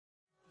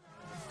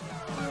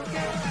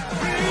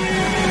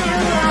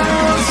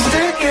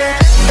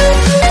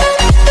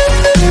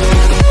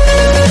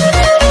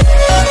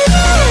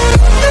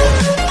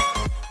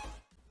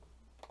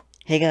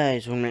Hey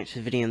guys, welcome back to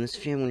the video. In this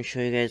video I'm going to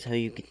show you guys how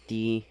you get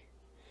the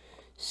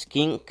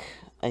skink,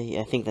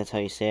 I think that's how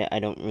you say it, I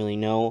don't really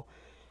know,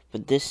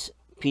 but this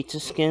pizza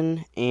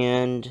skin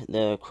and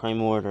the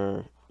crime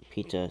order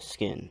pizza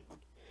skin.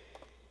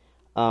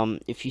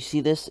 If you see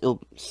this,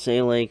 it'll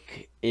say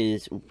like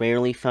is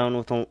rarely found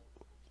with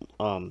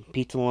a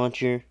pizza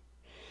launcher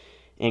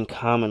and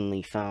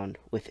commonly found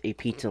with a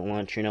pizza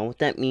launcher. Now what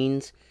that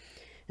means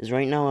is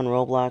right now on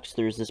Roblox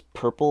there's this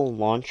purple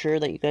launcher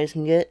that you guys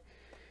can get.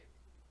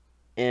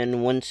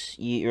 And once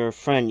you're a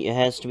friend, it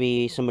has to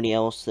be somebody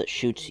else that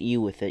shoots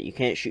you with it. You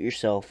can't shoot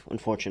yourself,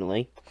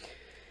 unfortunately.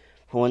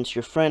 But once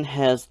your friend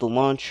has the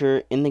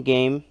launcher in the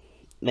game,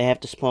 they have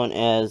to spawn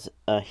as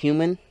a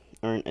human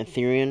or an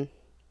Etherian.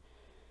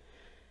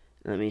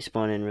 Let me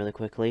spawn in really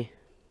quickly.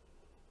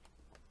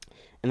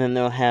 And then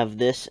they'll have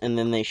this, and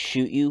then they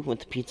shoot you with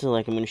the pizza,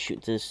 like I'm going to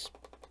shoot this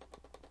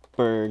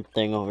bird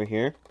thing over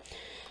here.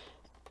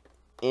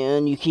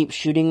 And you keep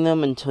shooting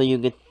them until you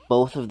get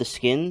both of the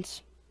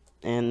skins.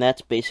 And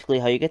that's basically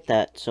how you get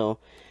that. So,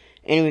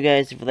 anyway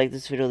guys, if you like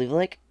this video, leave a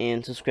like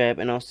and subscribe,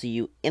 and I'll see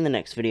you in the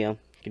next video.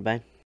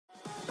 Goodbye.